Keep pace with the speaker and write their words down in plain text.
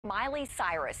Miley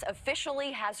Cyrus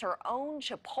officially has her own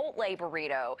Chipotle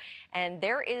burrito, and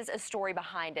there is a story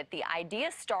behind it. The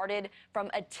idea started from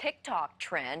a TikTok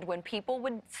trend when people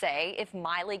would say if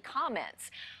Miley comments.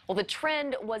 Well, the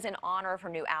trend was in honor of her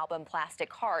new album,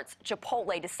 Plastic Hearts.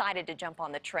 Chipotle decided to jump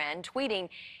on the trend, tweeting,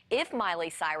 "If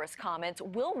Miley Cyrus comments,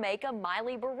 we'll make a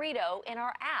Miley burrito in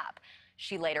our app."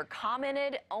 She later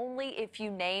commented, "Only if you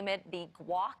name it, the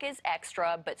guac is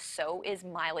extra, but so is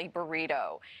Miley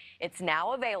burrito." It's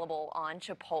now available on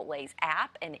Chipotle's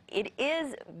app, and it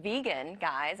is vegan,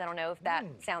 guys. I don't know if that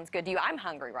sounds good to you. I'm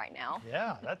hungry right now.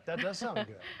 Yeah, that does sound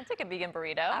good. I'll take a vegan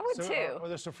burrito. I would too. Or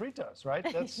the sofritas, right?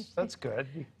 That's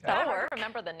good. I don't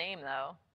remember the name, though.